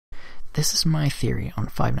This is my theory on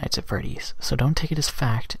Five Nights at Freddy's, so don't take it as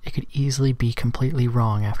fact. It could easily be completely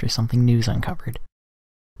wrong after something new's uncovered.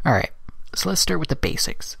 Alright, so let's start with the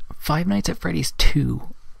basics. Five Nights at Freddy's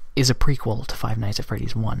 2 is a prequel to Five Nights at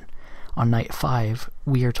Freddy's 1. On night 5,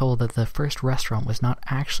 we are told that the first restaurant was not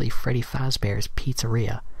actually Freddy Fazbear's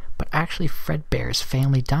Pizzeria, but actually Fredbear's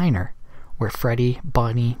Family Diner, where Freddy,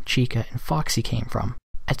 Bonnie, Chica, and Foxy came from.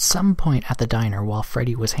 At some point at the diner, while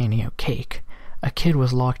Freddy was handing out cake, a kid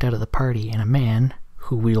was locked out of the party, and a man,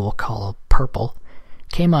 who we will call Purple,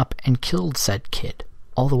 came up and killed said kid,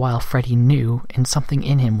 all the while Freddy knew and something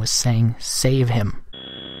in him was saying, "Save him."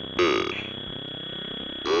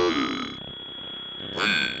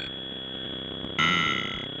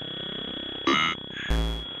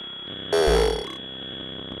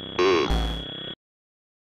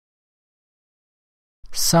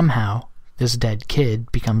 Somehow, this dead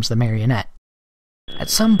kid becomes the marionette. At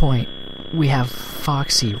some point, we have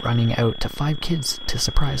Foxy running out to 5 kids to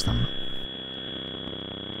surprise them.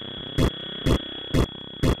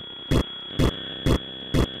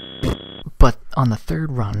 But on the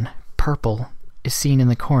third run, Purple is seen in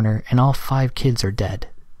the corner and all 5 kids are dead.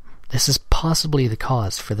 This is possibly the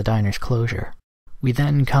cause for the diner's closure. We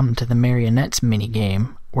then come to the Marionette's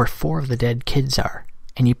minigame, where 4 of the dead kids are,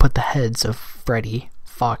 and you put the heads of Freddy,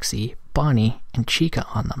 Foxy, Bonnie, and Chica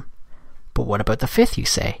on them. But what about the 5th, you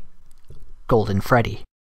say? Golden Freddy.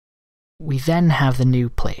 We then have the new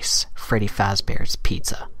place, Freddy Fazbear's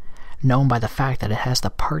Pizza, known by the fact that it has the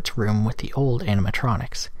parts room with the old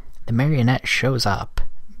animatronics. The marionette shows up,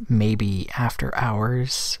 maybe after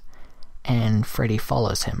hours, and Freddy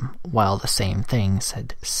follows him, while the same thing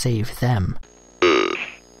said, "Save them."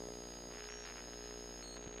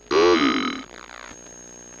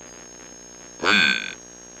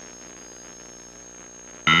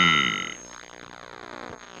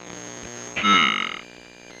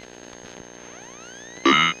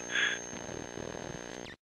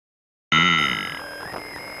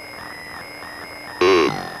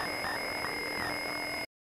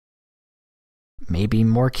 Maybe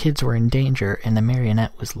more kids were in danger and the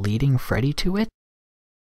marionette was leading Freddy to it?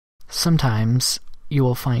 Sometimes you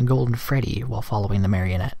will find Golden Freddy while following the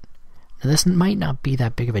marionette. Now, this might not be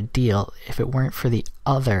that big of a deal if it weren't for the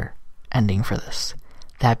other ending for this.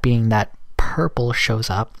 That being that Purple shows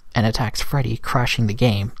up and attacks Freddy, crashing the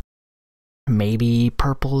game. Maybe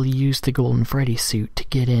Purple used the Golden Freddy suit to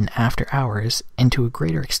get in after hours, and to a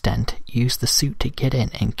greater extent used the suit to get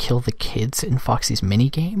in and kill the kids in Foxy's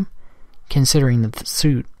minigame, considering that the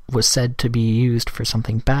suit was said to be used for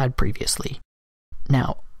something bad previously.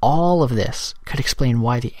 Now, all of this could explain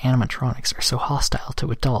why the animatronics are so hostile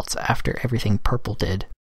to adults after everything Purple did.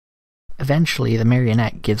 Eventually, the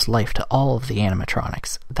marionette gives life to all of the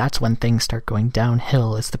animatronics. That's when things start going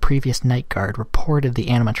downhill, as the previous night guard reported the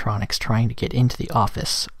animatronics trying to get into the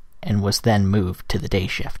office and was then moved to the day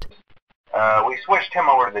shift. We switched him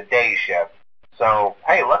over to the day shift. So,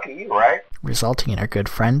 hey, lucky you, right? Resulting in our good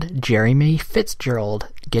friend Jeremy Fitzgerald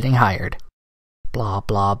getting hired. Blah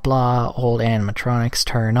blah blah, old animatronics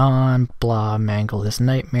turn on, blah, mangle is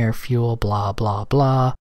nightmare fuel, blah blah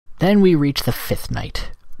blah. Then we reach the 5th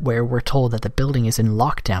night, where we're told that the building is in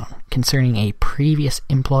lockdown concerning a previous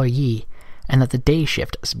employee and that the day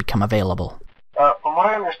shift has become available. From what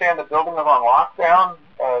I understand, the building is on lockdown.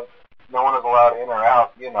 No one is allowed in or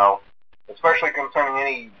out, especially concerning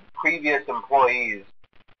any previous employees.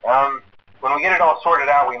 When we get it all sorted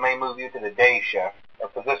out, we may move you to the day shift. A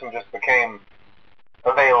position just became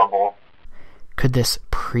available. Could this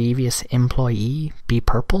previous employee be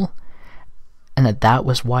Purple? And that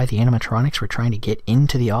was why the animatronics were trying to get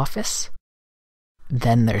into the office?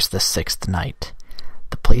 Then there's the 6th night.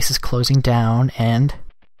 The place is closing down and...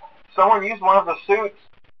 Someone used one of the suits.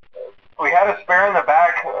 We had a spare in the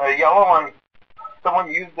back, a yellow one.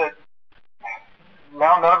 Someone used it.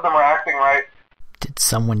 Now none of them are acting right. Did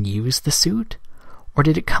someone use the suit? Or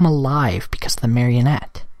did it come alive because of the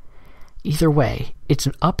marionette? Either way, it's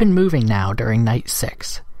up and moving now during night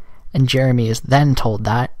 6. And Jeremy is then told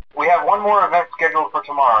that... We have one more event scheduled for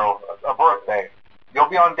tomorrow, a birthday. You'll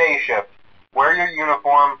be on day shift. Wear your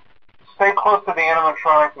uniform. Stay close to the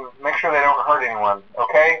animatronics and make sure they don't hurt anyone,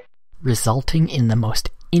 okay? Resulting in the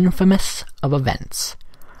most infamous of events,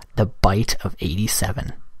 the Bite of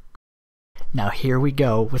 87. Now here we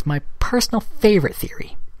go with my personal favorite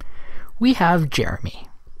theory. We have Jeremy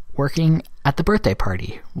working at the birthday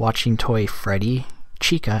party, watching toy Freddy,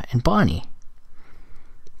 Chica, and Bonnie.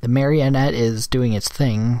 The marionette is doing its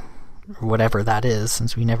thing, whatever that is,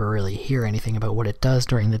 since we never really hear anything about what it does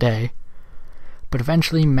during the day. But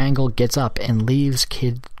eventually Mangle gets up and leaves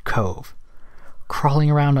Kid Cove.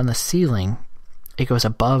 Crawling around on the ceiling, it goes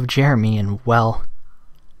above Jeremy, and, well,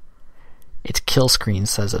 its kill screen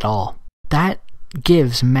says it all. That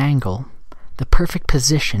gives Mangle the perfect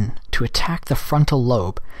position to attack the frontal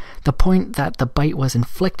lobe, the point that the bite was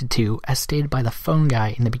inflicted to, as stated by the phone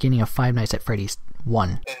guy in the beginning of Five Nights at Freddy's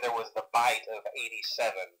 1. Then there was the bite of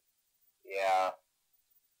 87. Yeah.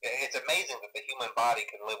 It's amazing that the human body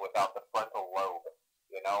can live without the frontal lobe,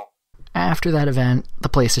 you know? After that event, the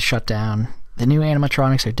place is shut down, the new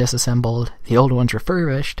animatronics are disassembled, the old ones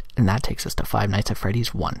refurbished, and that takes us to Five Nights at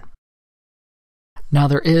Freddy's 1. Now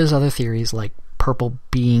there is other theories like Purple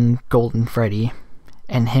being Golden Freddy,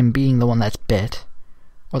 and him being the one that's bit,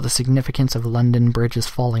 or the significance of London bridges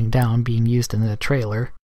falling down being used in the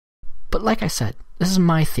trailer. But like I said, this is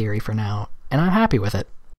my theory for now, and I'm happy with it.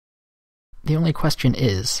 The only question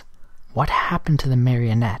is, what happened to the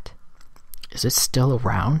marionette? Is it still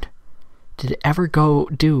around? Did it ever go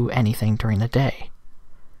do anything during the day?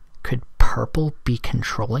 Could Purple be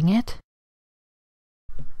controlling it?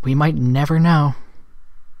 We might never know.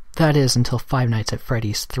 That is until Five Nights at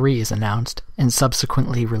Freddy's 3 is announced and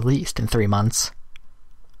subsequently released in 3 months.